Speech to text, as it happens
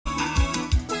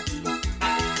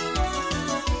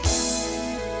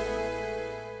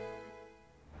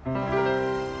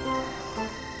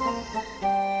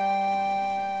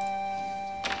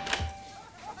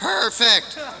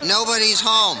Perfect. Nobody's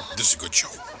home. This is a good show.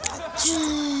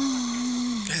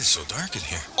 It's so dark in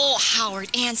here. Oh,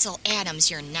 Howard, Ansel Adams,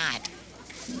 you're not.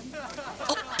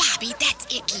 Oh, Bobby, that's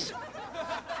icky.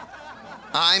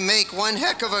 I make one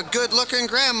heck of a good-looking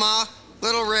grandma.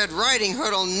 Little Red Riding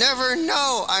Hood'll never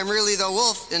know I'm really the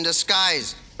wolf in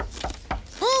disguise.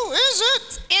 Who is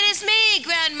it? It is me,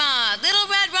 Grandma, Little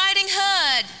Red Riding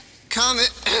Hood. Come in.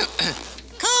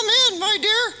 Come in, my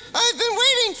dear. I've been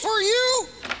waiting for you.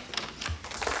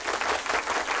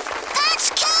 That's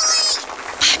Kelly!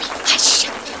 Bobby, hush.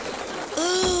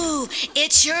 Ooh,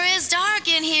 it sure is dark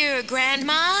in here,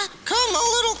 Grandma. Come a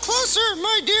little closer,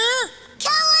 my dear.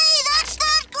 Kelly, that's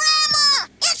not Grandma!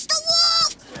 It's the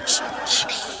wolf! Shh,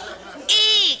 Bobby.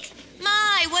 Eek!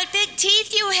 My, what big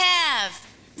teeth you have.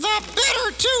 The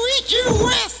better to eat you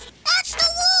with. That's the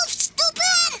wolf,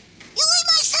 stupid! You leave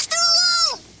my sister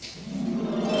alone!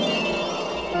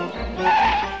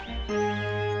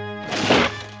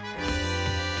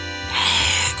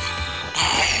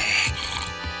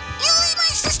 You leave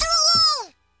my sister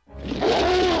alone!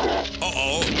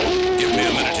 Uh-oh. Give me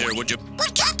a minute here, would you?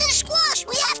 But Captain Squash,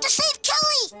 we have to save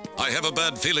Kelly! I have a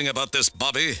bad feeling about this,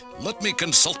 Bobby. Let me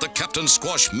consult the Captain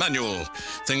Squash manual.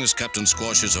 Things Captain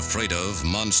Squash is afraid of.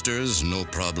 Monsters, no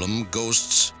problem.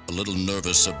 Ghosts, a little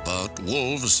nervous about.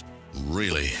 Wolves,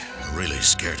 really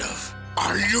scared of.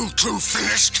 Are you two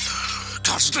finished?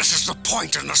 Cause this is the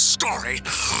point in the story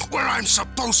where I'm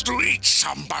supposed to eat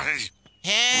somebody.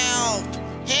 Help!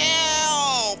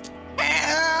 Help!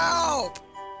 Help!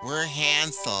 We're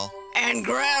Hansel. And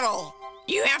Gretel,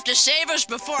 you have to save us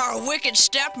before our wicked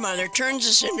stepmother turns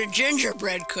us into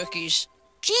gingerbread cookies.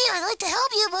 Gee, I'd like to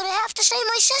help you, but I have to save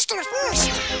my sister first.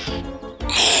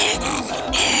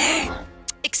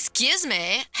 Excuse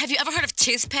me, have you ever heard of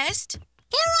toothpaste?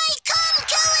 Here I come,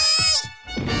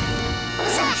 Kelly!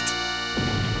 What's that?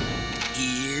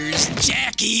 Here's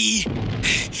Jackie.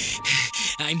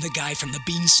 I'm the guy from the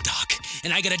beanstalk,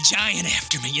 and I got a giant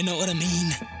after me, you know what I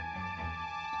mean?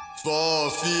 4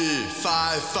 feet,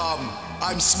 5 thumb.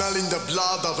 I'm smelling the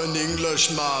blood of an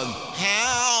Englishman.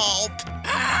 Help!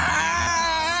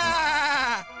 Ah!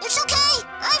 It's okay.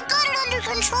 I've got it under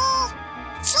control.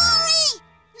 Sorry!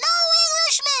 No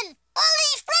Englishmen!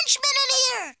 Only Frenchmen in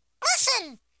here!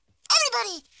 Listen!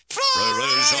 Everybody!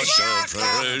 Frere Jacques,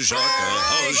 Frere Jacques,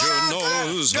 how's your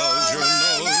nose? How's your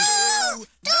nose?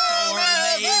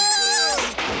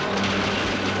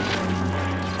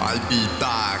 I'll be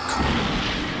back.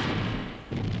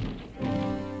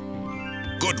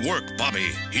 Good work,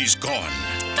 Bobby. He's gone.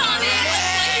 Bobby!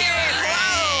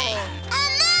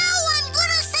 And now I'm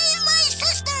gonna save my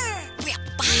sister! Well,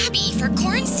 Bobby, for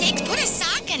corn's sake, put a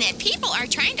sock in it. People are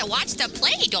trying to watch the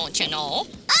play, don't you know?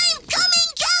 I'm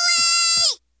coming,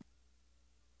 Kelly!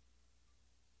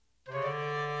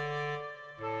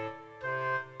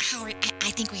 Howard,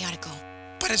 I think we ought to go.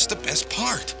 But it's the best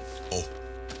part. Oh.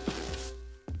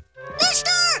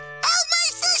 Mister! Help my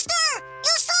sister!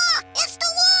 You saw! It's the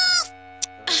wolf!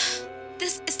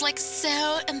 This is like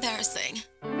so embarrassing.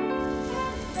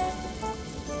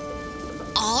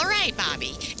 All right,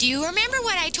 Bobby. Do you remember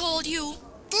what I told you?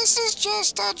 This is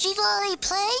just a jolly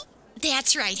play?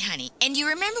 That's right, honey. And you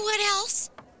remember what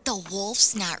else? The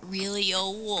wolf's not really a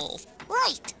wolf.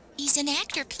 Right. He's an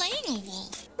actor playing a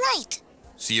wolf. Right.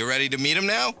 So you ready to meet him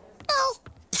now? No.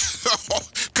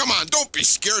 Come on, don't be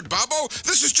scared, Bobo.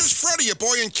 This is just Freddie, a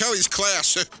boy in Kelly's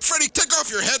class. Freddie, take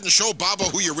off your head and show Bobo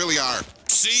who you really are.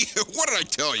 See? What did I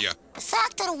tell you? The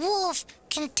fact that a wolf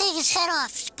can take his head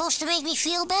off is supposed to make me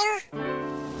feel better?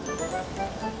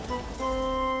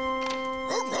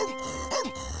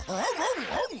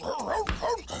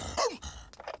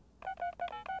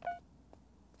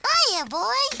 Hiya,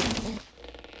 boy.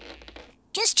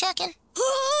 Just checking.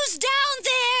 Who's down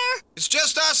there? It's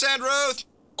just us, Aunt Ruth.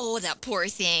 Oh, that poor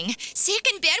thing. Sick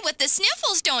in bed with the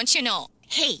sniffles, don't you know?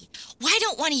 Hey, why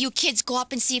don't one of you kids go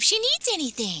up and see if she needs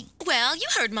anything? Well, you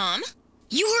heard Mom.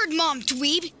 You heard Mom,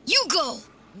 dweeb. You go.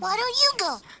 Why don't you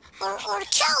go? Or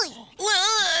Kelly?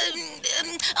 Well,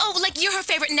 oh, like you're her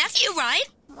favorite nephew, right?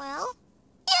 Well,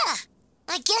 yeah.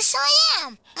 I guess I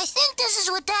am. I think this is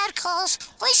what Dad calls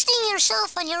hoisting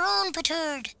yourself on your own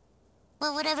petard.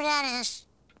 Well, whatever that is.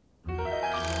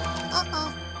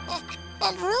 Uh-oh.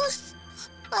 And Ruth?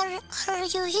 Are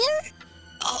you here?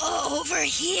 Over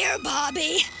here,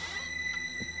 Bobby.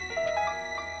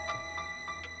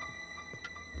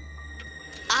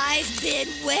 I've been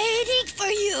waiting for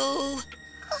you.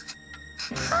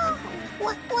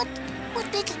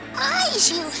 What big eyes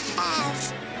you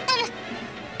have. And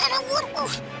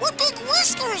what big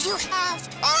whiskers you have.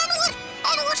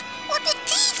 And what big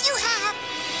teeth you have.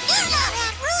 You're not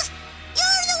Aunt Ruth.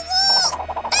 You're the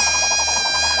wolf.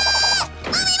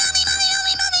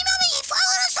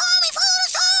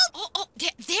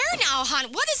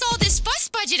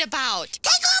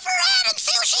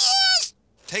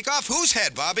 off whose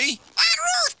head, Bobby? Aunt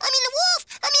Ruth! I mean the wolf!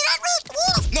 I mean Aunt Ruth, the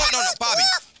wolf! No, Aunt no, no, Ruth, the Bobby.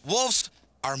 wolf. Wolves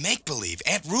are make-believe.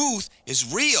 Aunt Ruth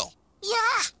is real.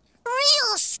 Yeah,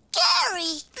 real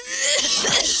scary.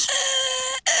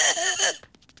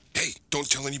 Hey, don't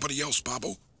tell anybody else,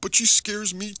 Bobo. But she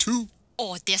scares me, too.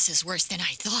 Oh, this is worse than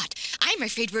I thought. I'm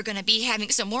afraid we're going to be having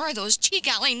some more of those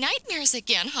gee-golly nightmares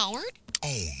again, Howard.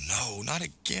 Oh, no, not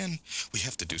again. We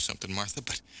have to do something, Martha,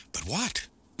 but what?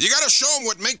 You gotta show them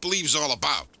what make-believe's all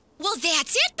about. Well,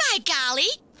 that's it, by golly.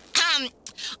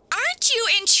 Aren't you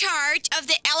in charge of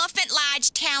the Elephant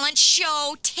Lodge talent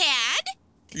show, Ted?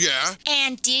 Yeah,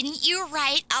 And didn't you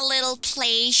write a little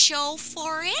play show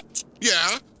for it?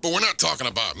 yeah, but we're not talking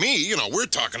about me. You know, we're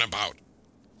talking about...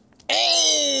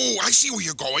 Oh, I see where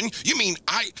you're going. You mean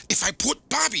if I put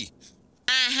Bobby.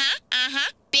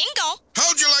 Bingo.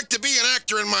 How'd you like to be an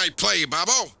actor in my play,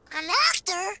 Bobo? An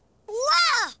actor?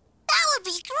 Wow! That would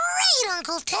be great,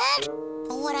 Uncle Ted.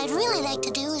 But what I'd really like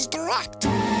to do is direct.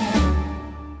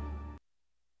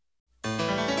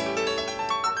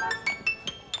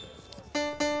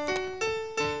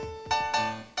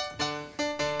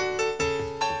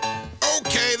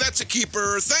 Okay, that's a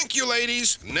keeper. Thank you,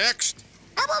 ladies. Next.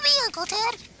 How about me, Uncle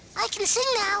Ted? I can sing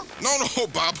now. No,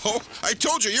 Bobo. I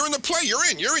told you, you're in the play. You're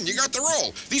in. You got the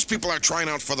role. These people are trying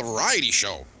out for the variety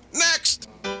show. Next.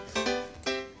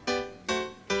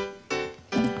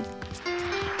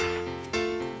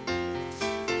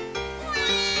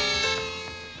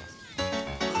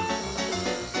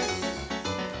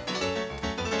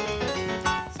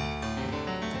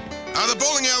 The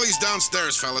bowling alley's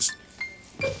downstairs, fellas.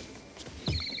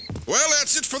 Well,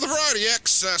 that's it for the Variety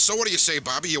X. So what do you say,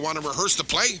 Bobby? You want to rehearse the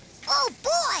play? Oh,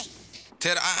 boy!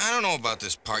 Ted, I don't know about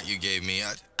this part you gave me.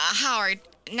 Howard,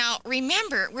 now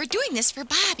remember, we're doing this for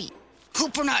Bobby.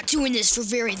 Hope we're not doing this for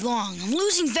very long. I'm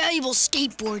losing valuable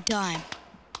skateboard time.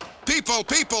 People!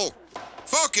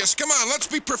 Focus, come on, let's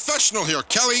be professional here.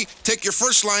 Kelly, take your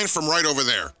first line from right over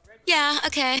there. Yeah,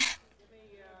 okay.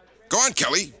 Go on,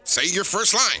 Kelly. Say your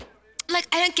first line. Look,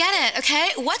 I don't get it, okay?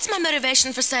 What's my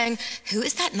motivation for saying, who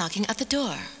is that knocking at the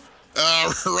door?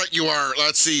 Right you are.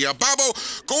 Let's see. Bobo,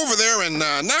 go over there and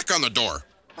knock on the door.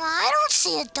 Well, I don't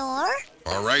see a door.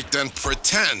 All right, then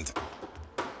pretend.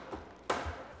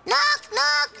 Knock,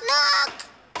 knock, knock.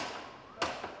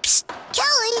 Psst,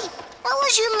 Kelly, what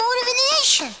was your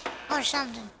motivation? Or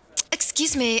something.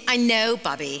 Excuse me, I know,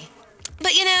 Bobby.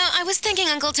 But you know, I was thinking,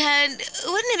 Uncle Ted,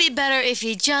 wouldn't it be better if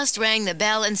he just rang the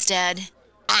bell instead?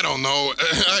 I don't know.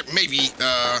 Maybe,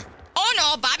 Oh,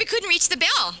 no, Bobby couldn't reach the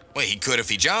bell. Well, he could if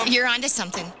he jumped. You're onto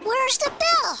something. Where's the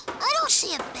bell? I don't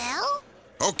see a bell.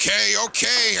 Okay.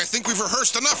 I think we've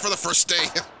rehearsed enough for the first day.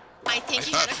 I think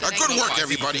he had a good good idea. work,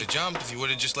 everybody. If he jumped, if you would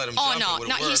have just let him Oh, jump, it no, would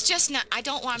have worked. he's just not. I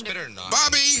don't want him to. Better not.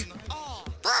 Bobby!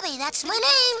 Bobby, that's my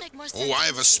name. Oh, I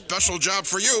have a special job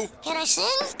for you. Can I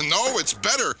sing? No, it's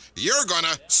better. You're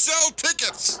gonna sell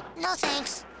tickets. No,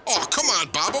 thanks. Oh, come on,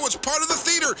 Bobo. It's part of the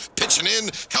theater. Pitching in,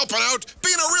 helping out,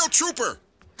 being a real trooper.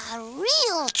 A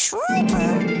real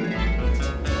trooper?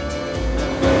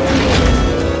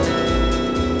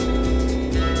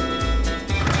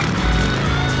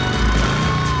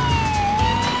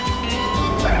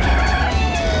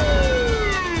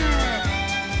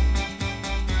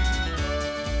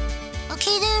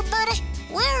 Okay there, buddy.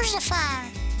 Where's the fire?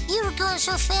 You were going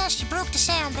so fast you broke the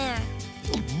sound barrier.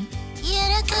 Yeah,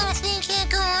 that kind of thing can't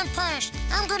go unpunished.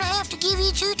 I'm gonna have to give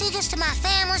you 2 tickets to my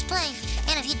family's play.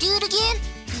 And if you do it again,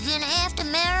 you're gonna have to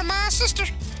marry my sister.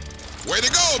 Way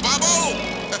to go,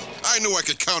 Bobo! I knew I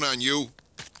could count on you.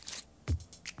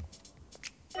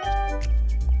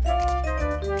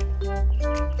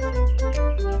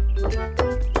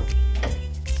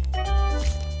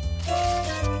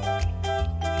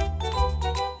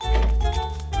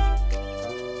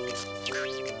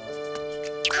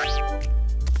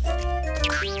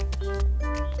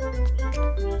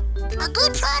 A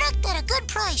good product at a good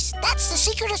price. That's the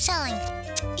secret of selling.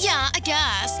 Yeah, I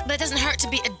guess, but it doesn't hurt to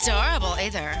be adorable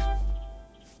either.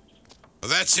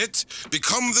 That's it.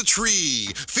 Become the tree.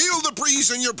 Feel the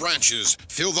breeze in your branches.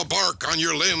 Feel the bark on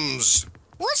your limbs.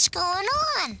 What's going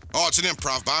on? Oh, it's an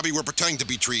improv, Bobby. We're pretending to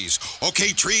be trees. Okay,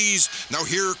 trees. Now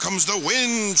here comes the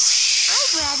wind.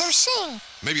 I'd rather sing.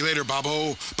 Maybe later,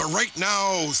 Bobo. But right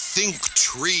now, think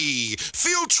tree.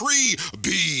 Feel tree.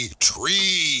 Be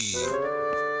tree.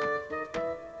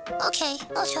 Okay,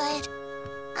 I'll try it.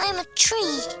 I'm a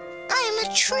tree. I'm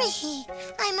a tree.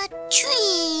 I'm a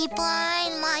tree,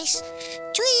 blind mice.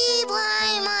 Tree,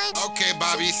 blind mice. Okay,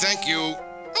 Bobby, thank you.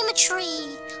 I'm a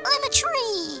tree. I'm a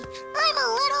tree. I'm a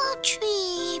little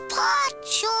tree. Pot,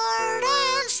 short,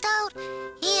 and stout.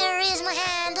 Here is my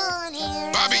handle, and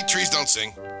here. Bobby, trees don't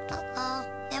sing. Uh-oh.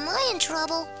 Am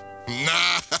trouble?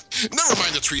 Nah, never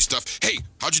mind the tree stuff. Hey,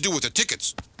 how'd you do with the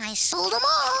tickets? I sold them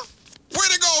all. Way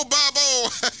to go, Bobo!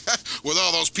 With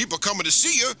all those people coming to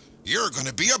see you, you're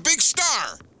gonna be a big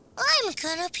star. I'm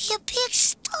gonna be a big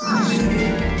star.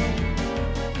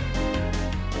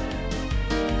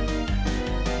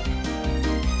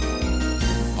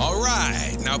 All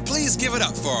right, now please give it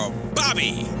up for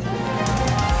Bobby.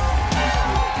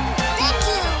 Thank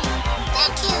you.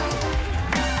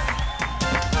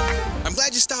 I'm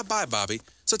glad you stopped by, Bobby.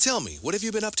 So tell me, what have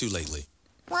you been up to lately?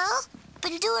 Well,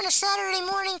 been doing a Saturday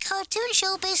morning cartoon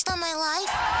show based on my life.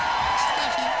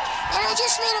 And I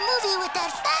just made a movie with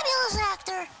that fabulous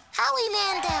actor, Howie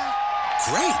Mandel.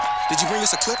 Great. Did you bring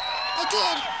us a clip? I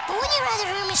did, but wouldn't you rather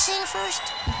hear me sing first?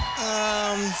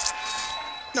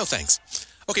 No thanks.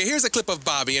 Okay, here's a clip of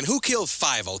Bobby and Who Killed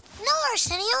Fievel. No,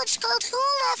 Arsenio, it's called Who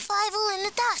Left Fievel in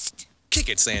the Dust. Kick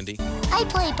it, Sandy. I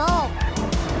play ball.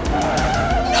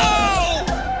 No!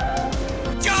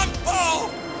 Jump, Bo!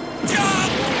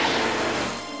 Jump!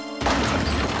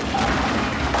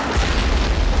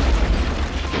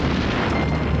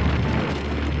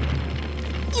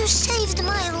 You saved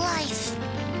my life.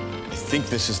 I think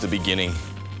this is the beginning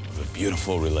of a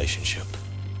beautiful relationship.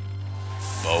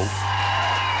 Bo?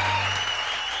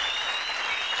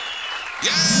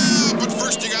 Yeah, but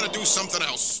first you gotta do something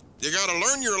else. You gotta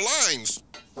learn your lines.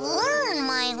 Learn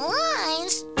my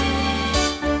lines?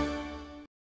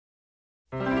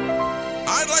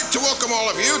 I'd like to welcome all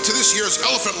of you to this year's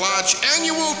Elephant Lodge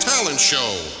annual talent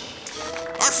show.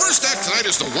 Our first act tonight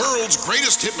is the world's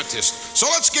greatest hypnotist. So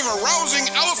let's give a rousing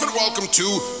elephant welcome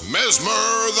to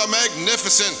Mesmer the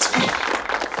Magnificent.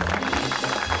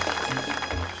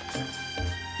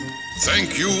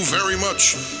 Thank you very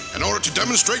much. In order to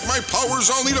demonstrate my powers,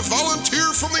 I'll need a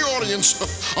volunteer from the audience.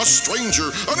 A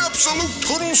stranger, an absolute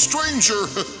total stranger.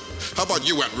 How about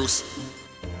you, Aunt Ruth?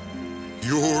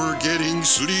 You're getting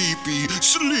sleepy.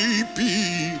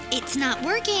 It's not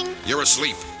working. You're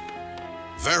asleep.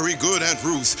 Very good, Aunt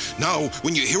Ruth. Now,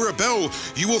 when you hear a bell,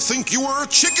 you will think you are a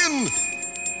chicken.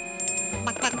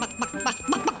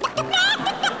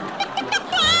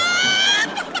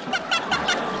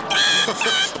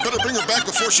 Better bring her back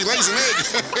before she lays an egg.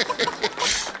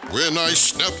 When I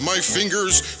snap my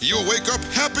fingers, you'll wake up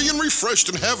happy and refreshed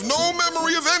and have no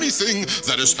memory of anything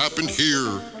that has happened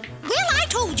here. Well, I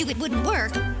told you it wouldn't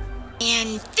work.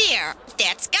 And there,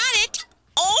 that's got it.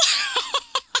 Oh,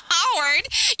 Howard,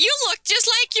 you look just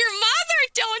like your mother,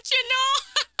 don't you know?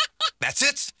 That's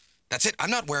it. That's it. I'm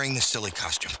not wearing this silly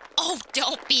costume. Oh,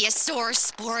 don't be a sore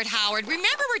sport, Howard.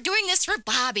 Remember, we're doing this for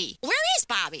Bobby. Where is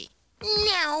Bobby?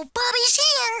 Now Bobby's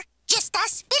here. Just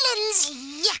us villains.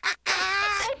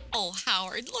 Oh,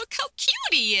 Howard, look how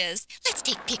cute he is. Let's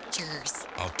take pictures.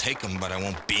 I'll take them, but I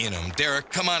won't be in them.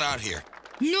 Derek, come on out here.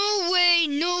 No way,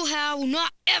 no how,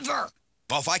 not ever.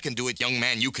 Well, if I can do it, young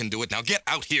man, you can do it. Now get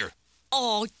out here.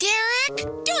 Oh, Derek,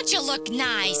 don't you look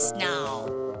nice now?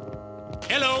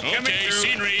 Hello, coming through.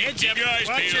 Scenery. Heads up, guys.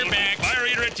 Watch your back. Fire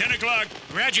eater at 10 o'clock.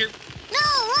 Roger. No,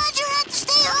 Roger had to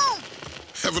stay home.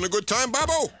 Having a good time,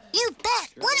 Bobo? You bet.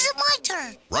 When's it my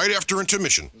turn? Right after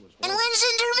intermission. And when's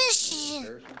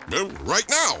intermission? Well, right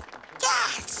now.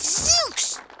 God,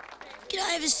 Zooks! Can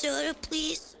I have a soda,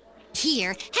 please? Here,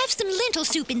 have some lentil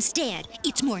soup instead.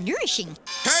 It's more nourishing.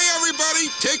 Hey, everybody,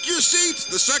 take your seats.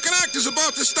 The second act is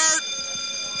about to start.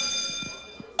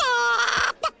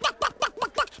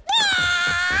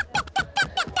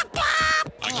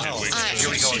 I can't wait. Here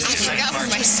we go. I forgot where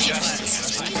my seat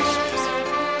was.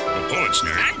 Pull it,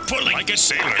 Snare. I'm pulling. Like a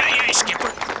sailor. Aye, aye,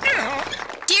 Skipper.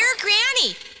 Dear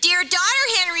Granny, dear daughter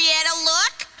Henrietta,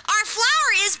 look. Our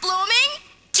flower is blooming.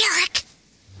 Derek.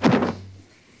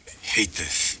 Hate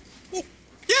this.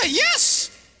 Yes!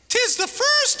 'Tis the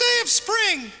first day of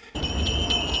spring.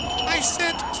 I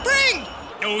said spring.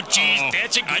 Oh, geez,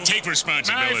 that's a good... I take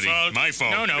responsibility. My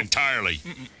fault. No. Entirely.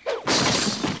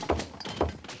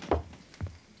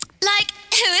 Like,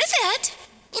 who is it?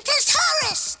 It is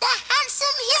Horace, the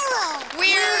handsome hero.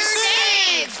 We're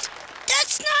saved.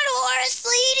 That's not Horace,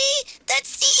 lady.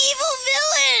 That's the evil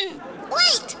villain.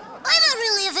 Wait, I'm not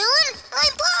really a villain.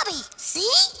 I'm Bobby.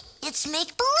 See? It's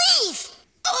make-believe.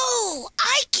 Oh,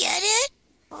 I get it.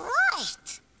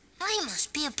 Right. I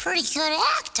must be a pretty good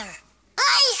actor.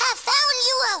 I have found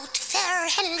you out, fair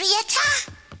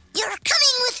Henrietta. You're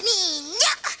coming with me.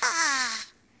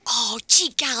 Oh,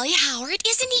 gee golly, Howard,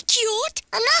 isn't he cute?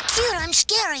 I'm not cute, I'm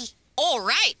scary. All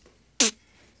right.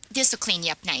 This'll clean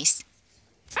you up nice.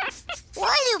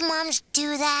 Why do moms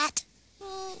do that?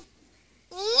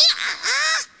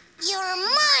 You're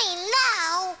mine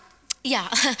now. Yeah,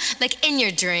 like in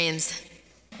your dreams.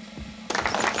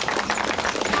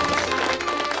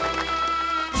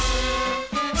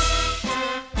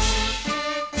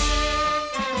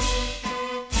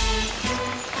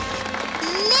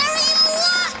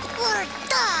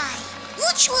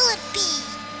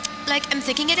 like I'm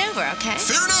thinking it over, okay?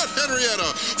 Fear not,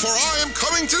 Henrietta, for I am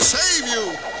coming to save you.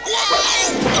 Wow!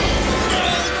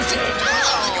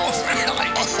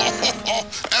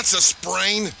 That's a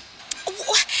sprain.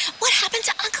 What happened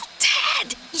to Uncle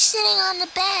Ted? He's sitting on the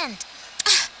bend.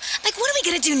 Like, what are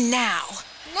we gonna do now?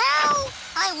 Now,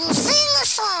 I will sing a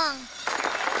song.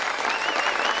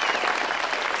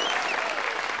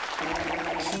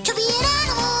 To be an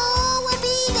animal would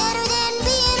be better than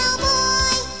being a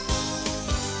boy.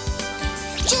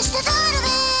 Just the thought of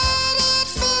it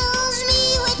fills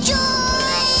me with joy.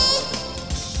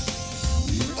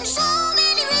 There's so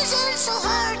many reasons, so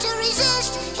hard to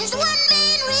resist. Here's one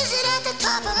main reason at the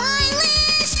top of my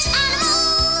list.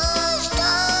 Animals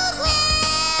don't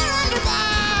wear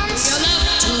underpants. You're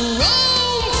left to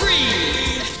roam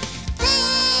free.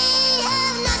 They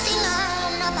have nothing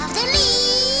on above their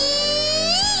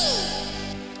knee.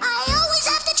 I always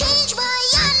have to change my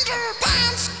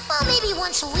underpants. Well, maybe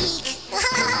once a week.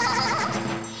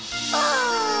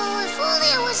 Oh, if only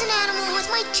I was an animal with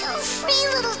my two free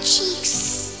little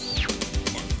cheeks.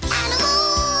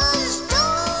 Animals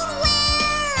don't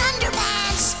wear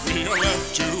underpants. We are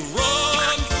left to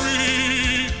run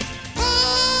free.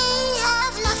 They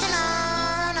have nothing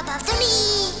on above their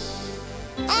knee.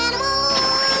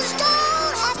 Animals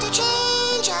don't have to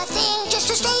change a thing just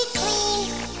to stay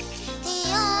clean.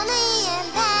 The only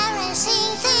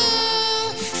embarrassing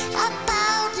thing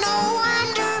about no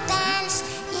underpants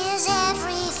is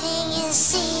everything is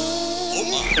seen.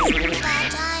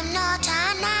 But I'm not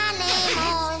an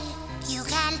animal. You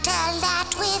can tell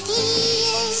that with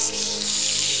ease.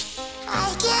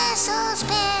 I guess I'll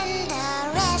spend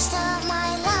the rest of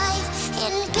my life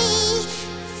in PVDs.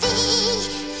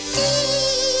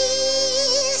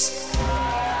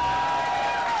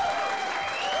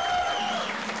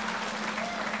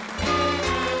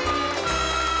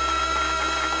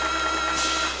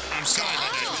 I'm sorry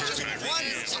about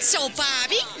So,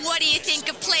 Bobby, what do you think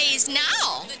of plays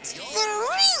now? They're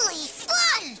really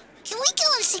fun. Can we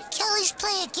go and see Kelly's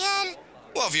play again?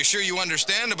 Well, if you're sure you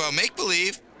understand about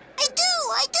make-believe.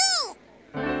 I do.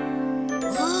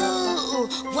 Ooh,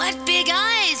 what big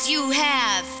eyes you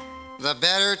have. The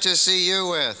better to see you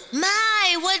with.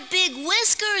 My, what big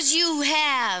whiskers you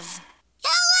have.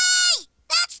 Kelly!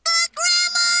 That's the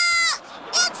grandma!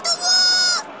 It's the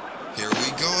wolf! Here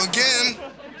we go again.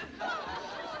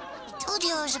 I told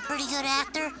you I was a pretty good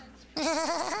actor.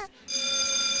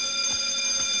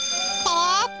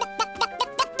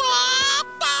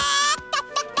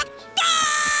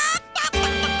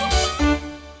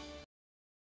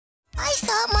 I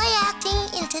thought my acting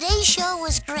in today's show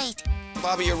was great.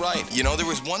 Bobby, you're right. You know, there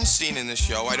was one scene in this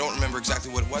show, I don't remember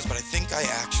exactly what it was, but I think I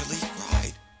actually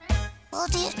cried. Well,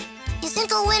 do you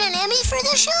think I'll win an Emmy for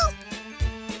this show?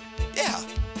 Yeah.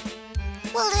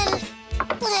 Well then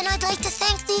I'd like to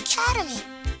thank the Academy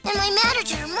and my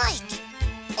manager, Mike,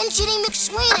 and Ginny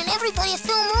McSwain and everybody at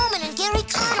Film Roman and Gary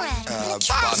Conrad and the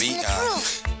cast Bobby, and the crew.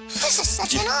 This is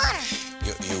such an honor.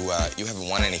 You haven't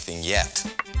won anything yet.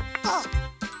 Oh,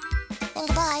 then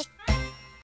goodbye.